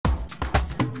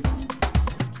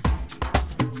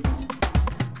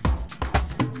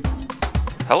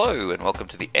Hello and welcome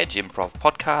to the Edge Improv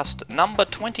Podcast number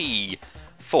 20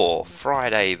 for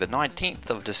Friday the 19th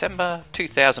of December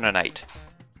 2008.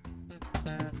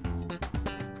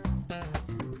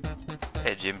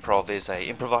 Edge Improv is an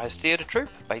improvised theatre troupe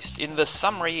based in the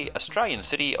Summery, Australian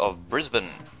city of Brisbane.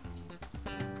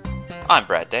 I'm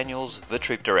Brad Daniels, the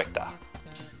troupe director.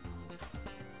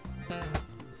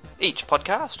 Each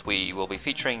podcast we will be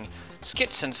featuring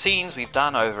skits and scenes we've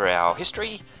done over our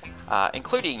history,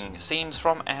 including scenes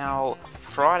from our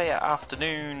Friday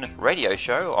afternoon radio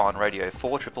show on Radio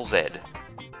 4ZZZ.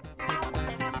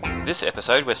 This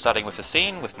episode we're starting with a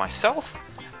scene with myself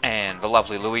and the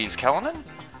lovely Louise Callanan.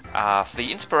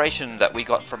 The inspiration that we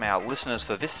got from our listeners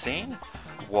for this scene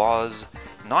was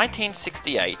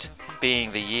 1968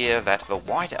 being the year that the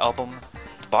White Album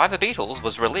by the Beatles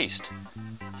was released.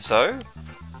 So,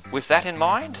 with that in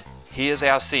mind, here's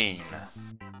our scene.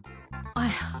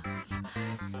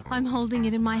 I'm holding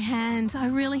it in my hands. I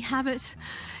really have it.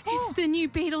 It's the new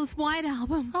Beatles White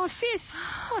Album. Oh, sis,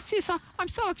 I'm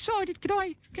so excited. Can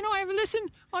I have a listen?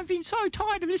 I've been so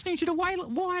tired of listening to the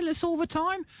wireless all the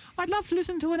time. I'd love to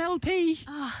listen to an LP.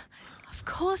 Of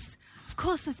course,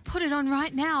 let's put it on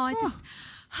right now.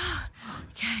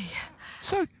 Okay.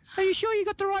 So, are you sure you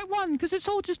got the right one? Because it's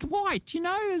all just white, you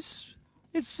know?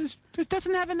 It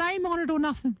doesn't have a name on it or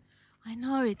nothing. I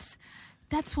know,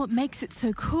 that's what makes it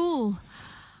so cool.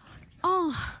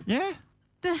 Oh. Yeah?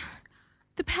 The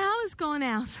power's gone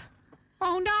out.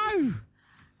 Oh, no.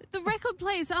 The record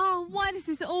players, why does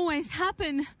this always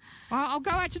happen? I'll go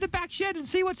out to the back shed and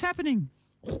see what's happening.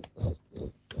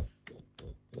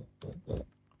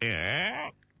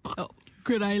 Oh,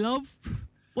 g'day, love.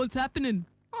 What's happening?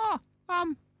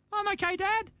 I'm okay,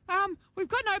 Dad. We've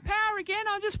got no power again.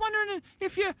 I'm just wondering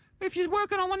if you're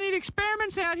working on one of the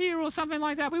experiments out here or something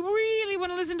like that. We really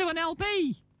want to listen to an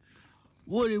LP.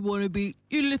 What do you want to be?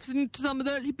 You listen to some of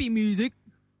that hippie music?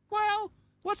 Well,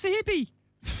 what's a hippie?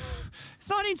 It's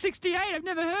 1968. I've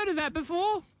never heard of that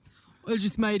before. I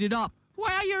just made it up.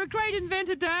 Wow, you're a great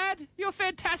inventor, Dad. You're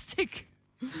fantastic.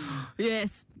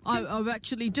 Yes, I've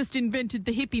actually just invented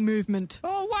the hippie movement.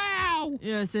 Oh, wow.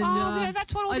 Yes, and... yeah,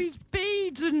 that's what all these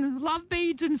beads and love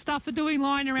beads and stuff are doing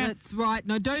lying around. That's right,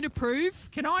 and I don't approve.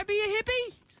 Can I be a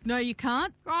hippie? No, you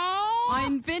can't. Oh. I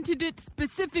invented it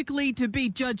specifically to be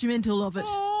judgmental of it.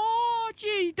 Oh,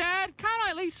 gee, Dad, can't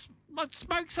I at least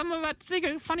smoke some of that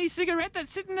funny cigarette that's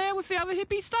sitting there with the other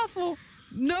hippie stuff? Or?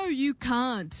 No, you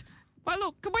can't. Well,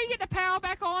 look, can we get the power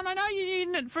back on? I know you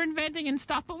needed it for inventing and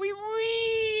stuff, but we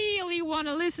really want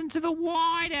to listen to the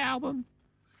White Album.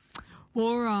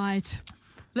 All right.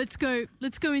 Let's go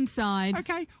inside.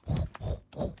 Okay.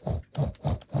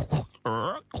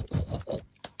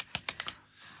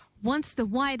 Once the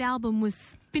White Album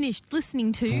was finished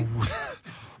listening to...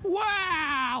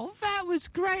 Wow, that was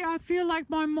great. I feel like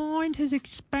my mind has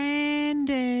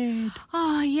expanded.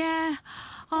 Oh, yeah.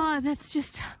 Oh,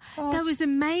 that was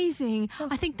amazing.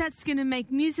 I think that's going to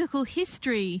make musical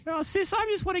history. Oh, sis, I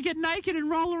just want to get naked and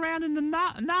roll around in the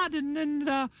nut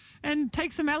and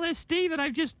take some LSD that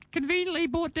I've just conveniently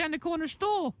bought down the corner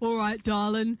store. All right,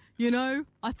 darling. You know,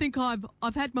 I think I've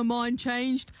had my mind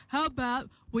changed. How about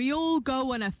we all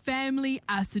go on a family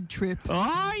acid trip?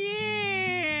 Oh,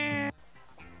 yeah!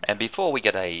 And before we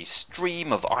get a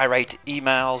stream of irate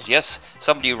emails, yes,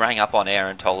 somebody rang up on air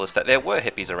and told us that there were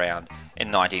hippies around in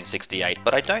 1968,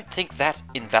 but I don't think that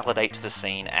invalidates the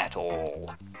scene at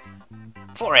all.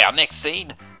 For our next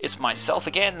scene, it's myself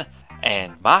again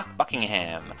and Mark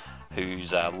Buckingham,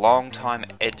 who's a long-time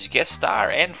Edge guest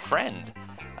star and friend.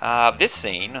 This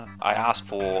scene, I asked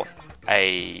for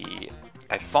a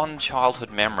fond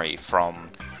childhood memory from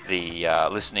the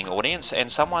listening audience,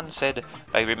 and someone said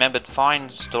they remembered fine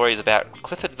stories about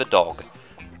Clifford the dog.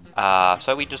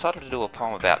 So we decided to do a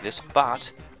poem about this,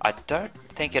 but I don't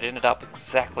think it ended up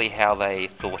exactly how they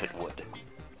thought it would.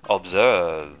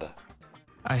 Observe.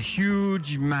 A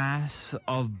huge mass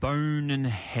of bone and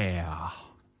hair.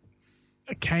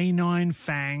 Canine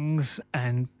fangs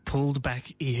and pulled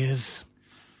back ears.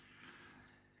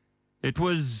 It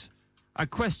was a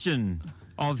question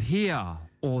of here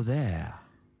or there.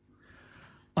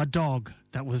 A dog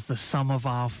that was the sum of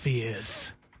our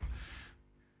fears.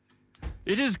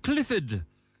 It is Clifford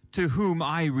to whom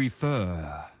I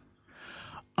refer.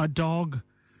 A dog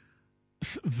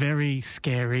very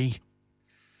scary.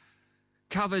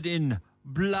 Covered in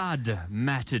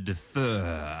blood-matted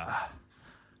fur.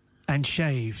 And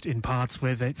shaved in parts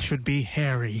where it should be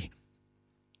hairy.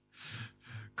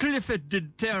 Clifford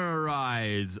did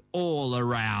terrorize all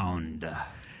around.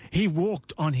 He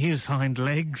walked on his hind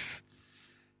legs.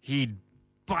 He'd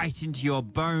bite into your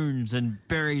bones and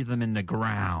bury them in the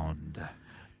ground.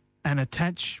 and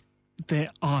attach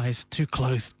their eyes to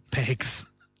closed pegs.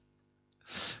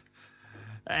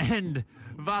 And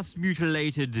thus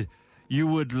mutilated, you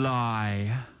would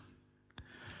lie.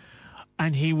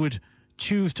 And he would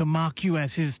choose to mark you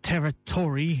as his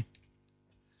territory.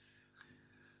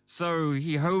 So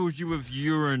he hosed you with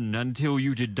urine until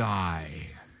you did die.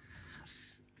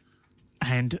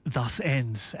 And thus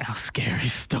ends our scary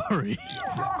story.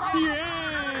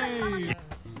 Yay!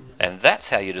 And that's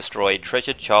how you destroy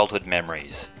treasured childhood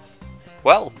memories.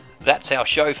 Well, that's our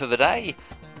show for the day.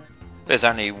 There's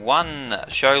only one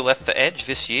show left for Edge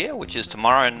this year, which is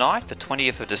tomorrow night, the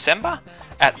 20th of December,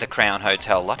 at the Crown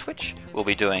Hotel Lutwyche. We'll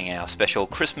be doing our special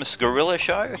Christmas Gorilla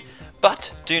show.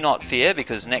 But do not fear,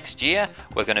 because next year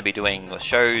we're going to be doing the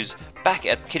shows back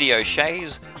at Kitty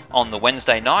O'Shea's on the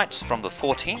Wednesday nights from the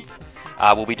 14th.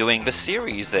 We'll be doing the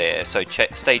series there, so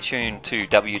stay tuned to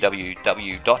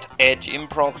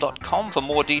www.edgeimprov.com for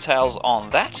more details on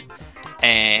that.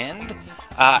 And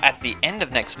at the end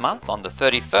of next month, on the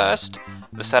 31st,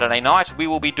 the Saturday night, we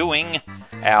will be doing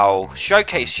our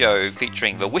showcase show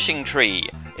featuring The Wishing Tree.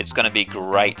 It's going to be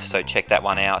great, so check that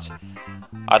one out.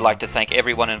 I'd like to thank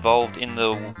everyone involved in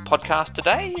the podcast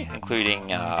today,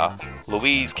 including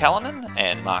Louise Callanan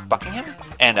and Mark Buckingham,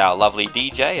 and our lovely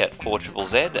DJ at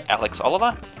 4ZZZ, Alex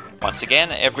Oliver. Once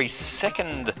again, every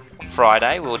second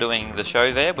Friday we're doing the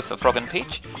show there with the Frog and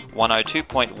Peach,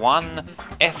 102.1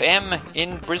 FM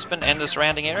in Brisbane and the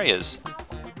surrounding areas.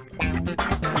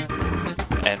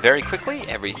 And very quickly,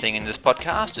 everything in this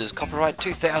podcast is copyright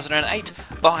 2008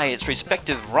 by its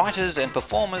respective writers and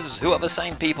performers who are the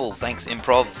same people. Thanks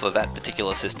Improv for that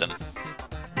particular system.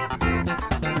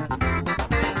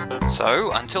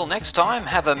 So, until next time,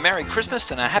 have a Merry Christmas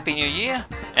and a Happy New Year.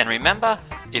 And remember,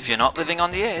 if you're not living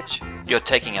on the edge, you're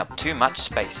taking up too much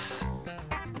space.